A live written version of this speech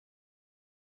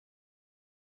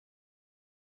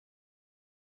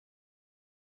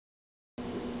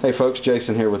Hey folks,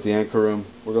 Jason here with the Anchor Room.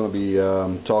 We're going to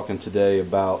be talking today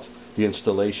about the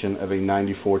installation of a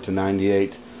 94 to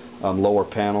 98 lower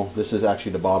panel. This is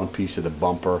actually the bottom piece of the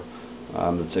bumper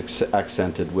that's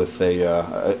accented with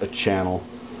a channel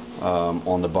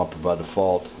on the bumper by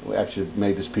default. We actually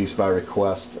made this piece by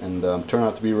request and turned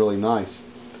out to be really nice.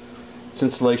 This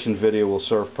installation video will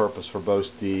serve purpose for both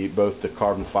the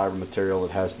carbon fiber material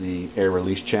that has the air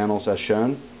release channels as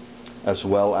shown, as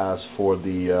well as for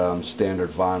the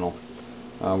standard vinyl.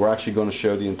 We're actually going to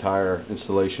show the entire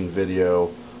installation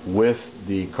video with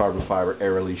the carbon fiber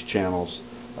air release channels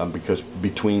because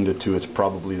between the two it's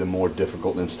probably the more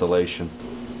difficult installation.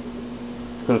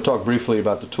 I'm going to talk briefly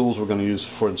about the tools we're going to use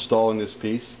for installing this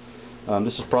piece.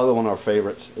 This is probably one of our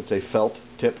favorites. It's a felt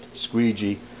tipped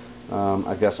squeegee.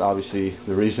 I guess obviously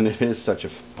the reason it is such a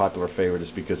popular favorite is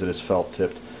because it is felt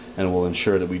tipped and will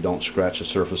ensure that we don't scratch the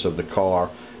surface of the car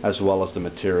as well as the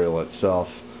material itself.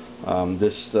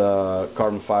 This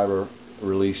carbon fiber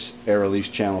air release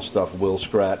channel stuff will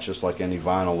scratch just like any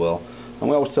vinyl will. And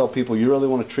we always tell people you really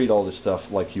want to treat all this stuff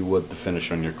like you would the finish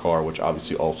on your car, which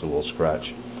obviously also will scratch.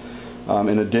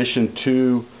 In addition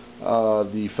to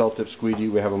the felt tip squeegee,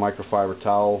 we have a microfiber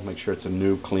towel. Make sure it's a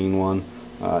new clean one,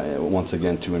 once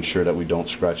again to ensure that we don't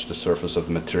scratch the surface of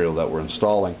the material that we're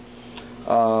installing.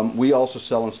 We also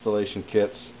sell installation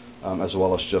kits as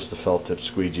well as just the felt tip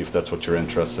squeegee if that's what you're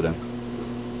interested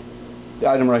in. The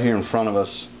item right here in front of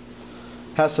us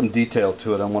has some detail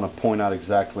to it. I want to point out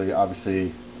exactly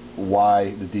obviously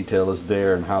why the detail is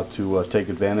there and how to take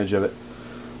advantage of it.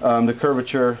 The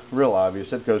curvature, real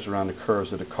obvious, it goes around the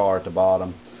curves of the car at the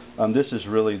bottom. This is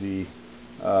really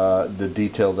the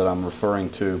detail that I'm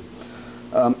referring to.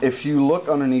 If you look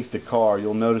underneath the car,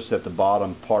 you'll notice that the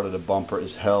bottom part of the bumper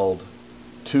is held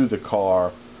to the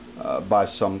car by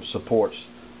some supports.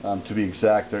 To be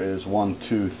exact, there is 1,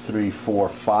 2, 3,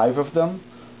 4, 5 of them.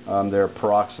 They're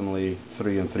approximately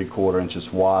 3 3/4 inches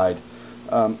wide.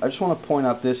 I just want to point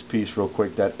out this piece real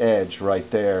quick, that edge right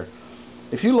there.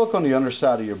 If you look on the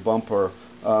underside of your bumper,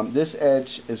 this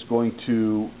edge is going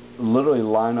to literally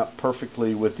line up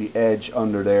perfectly with the edge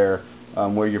under there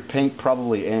where your paint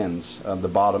probably ends, the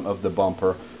bottom of the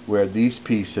bumper, where these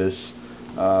pieces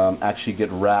actually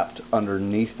get wrapped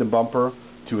underneath the bumper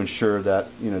to ensure that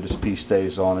this piece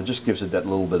stays on. It just gives it that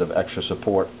little bit of extra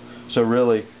support. So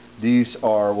really these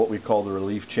are what we call the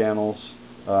relief channels,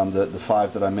 the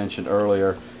 5 that I mentioned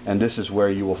earlier, and this is where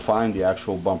you will find the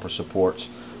actual bumper supports.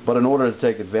 But in order to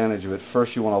take advantage of it,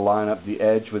 first you want to line up the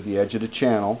edge with the edge of the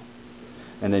channel,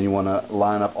 and then you want to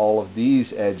line up all of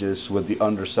these edges with the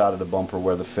underside of the bumper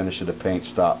where the finish of the paint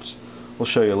stops. We'll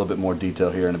show you a little bit more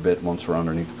detail here in a bit once we're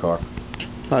underneath the car.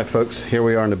 Alright folks, here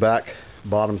we are in the back,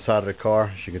 bottom side of the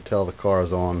car. As you can tell, the car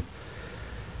is on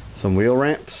some wheel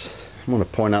ramps. I'm going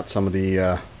to point out some of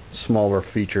the smaller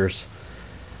features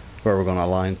where we're going to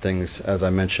align things as I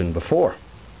mentioned before.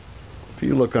 If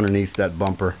you look underneath that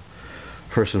bumper,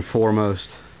 first and foremost,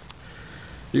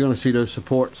 you're going to see those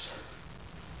supports.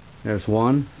 There's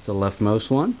one, it's the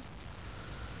leftmost one.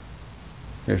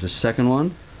 There's the second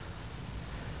one,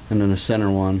 and then the center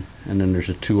one, and then there's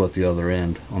a 2 at the other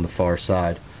end on the far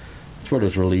side. That's where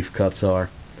those relief cuts are.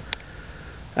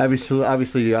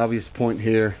 Obviously the obvious point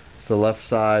here is the left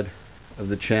side of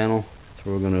the channel. That's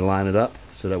where we're going to line it up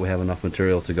so that we have enough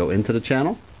material to go into the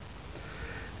channel.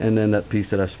 And then that piece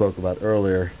that I spoke about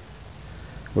earlier,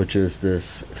 which is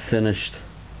this finished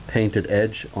painted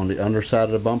edge on the underside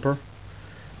of the bumper.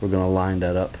 We're going to line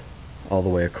that up all the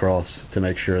way across to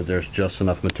make sure there's just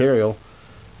enough material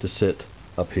to sit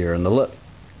up here in the lip.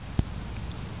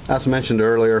 As mentioned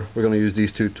earlier, we're going to use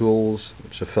these 2 tools,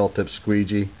 which is a felt tip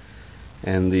squeegee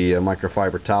and the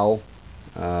microfiber towel.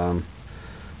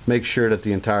 Make sure that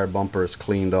the entire bumper is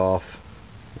cleaned off,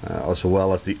 as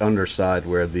well as the underside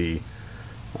where the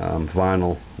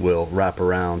vinyl will wrap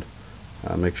around.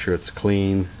 Make sure it's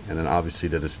clean, and then obviously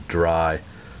that it's dry,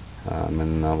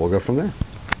 and we'll go from there.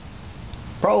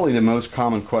 Probably the most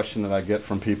common question that I get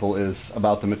from people is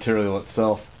about the material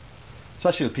itself,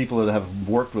 especially the people that have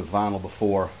worked with vinyl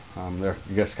before. They're,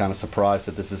 I guess, kind of surprised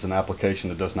that this is an application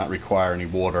that does not require any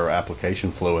water or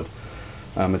application fluid.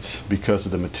 It's because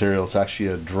of the material. It's actually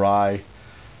a dry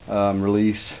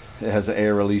release. It has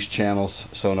air release channels,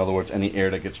 so in other words, any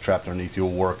air that gets trapped underneath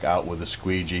you'll work out with a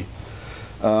squeegee.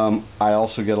 I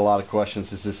also get a lot of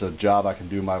questions, is this a job I can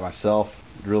do by myself?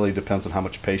 It really depends on how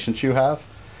much patience you have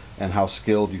and how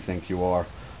skilled you think you are.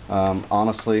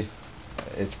 Honestly,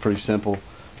 it's pretty simple.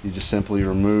 You just simply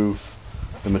remove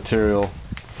the material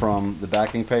from the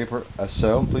backing paper as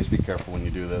so. Please be careful when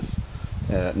you do this,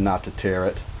 not to tear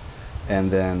it.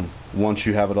 And then once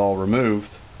you have it all removed,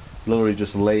 literally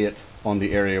just lay it on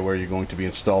the area where you're going to be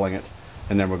installing it,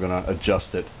 and then we're going to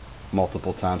adjust it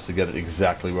multiple times to get it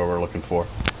exactly where we're looking for.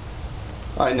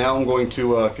 Alright, now I'm going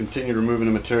to continue removing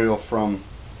the material from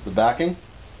the backing,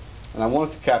 and I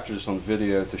wanted to capture this on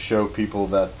video to show people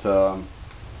that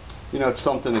you know, it's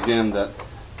something again that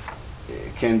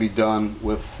can be done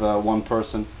with one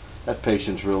person. That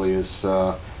patience really is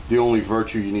the only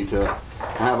virtue you need to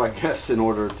have, I guess, in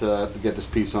order to get this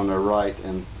piece on there right.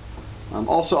 And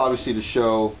also obviously to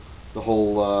show the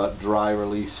whole dry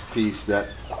release piece, that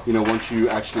you know, once you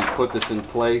actually put this in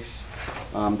place,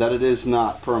 that it is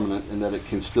not permanent and that it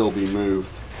can still be moved.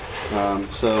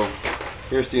 So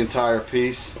here's the entire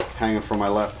piece hanging from my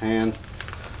left hand.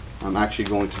 I'm actually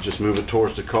going to just move it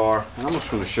towards the car, and I'm just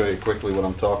going to show you quickly what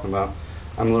I'm talking about.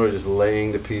 I'm literally just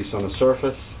laying the piece on the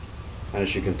surface, and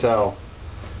as you can tell,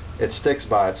 it sticks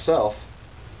by itself.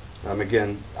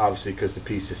 Again, obviously because the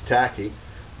piece is tacky,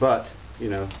 but you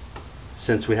know,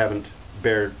 since we haven't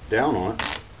bared down on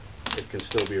it, it can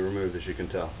still be removed, as you can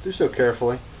tell. Do so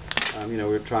carefully. You know,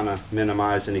 we're trying to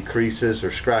minimize any creases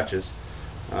or scratches,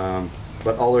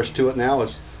 but all there's to it now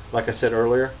is, like I said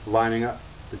earlier, lining up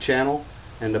the channel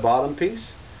and the bottom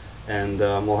piece, and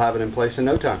we'll have it in place in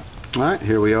no time. Alright,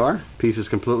 here we are. Piece is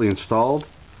completely installed,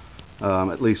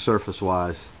 at least surface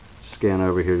wise. Scan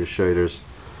over here to show you there's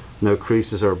no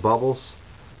creases or bubbles.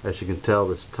 As you can tell,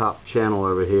 this top channel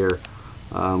over here,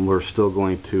 we're still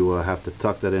going to have to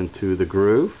tuck that into the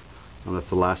groove, and that's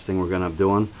the last thing we're going to be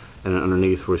doing. And then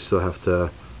underneath we still have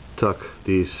to tuck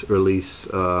these release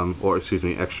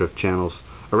extra channels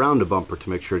around the bumper to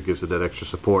make sure it gives it that extra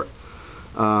support.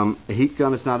 A heat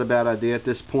gun is not a bad idea at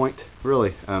this point,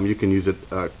 really. You can use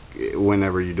it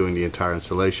whenever you're doing the entire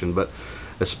installation, but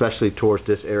especially towards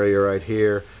this area right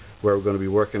here where we're going to be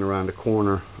working around the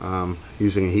corner,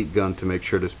 using a heat gun to make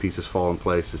sure this piece is fall in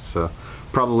place is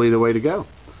probably the way to go.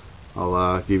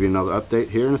 I'll give you another update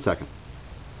here in a second.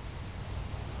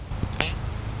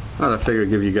 I figured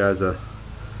I'd give you guys a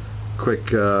quick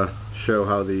show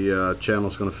how the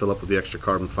channel is going to fill up with the extra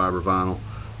carbon fiber vinyl,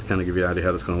 to kind of give you an idea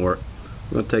how it's going to work.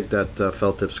 I'm going to take that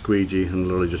felt tip squeegee and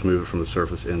literally just move it from the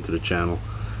surface into the channel,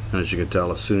 and as you can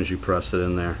tell, as soon as you press it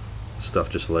in there,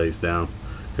 stuff just lays down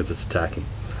because it's tacky.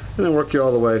 And then work you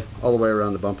all the way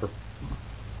around the bumper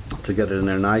to get it in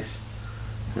there nice,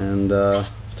 and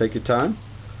take your time.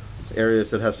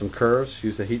 Areas that have some curves,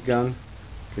 use the heat gun,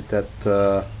 get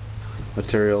that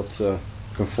material to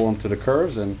conform to the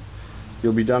curves, and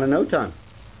you'll be done in no time.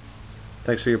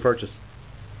 Thanks for your purchase.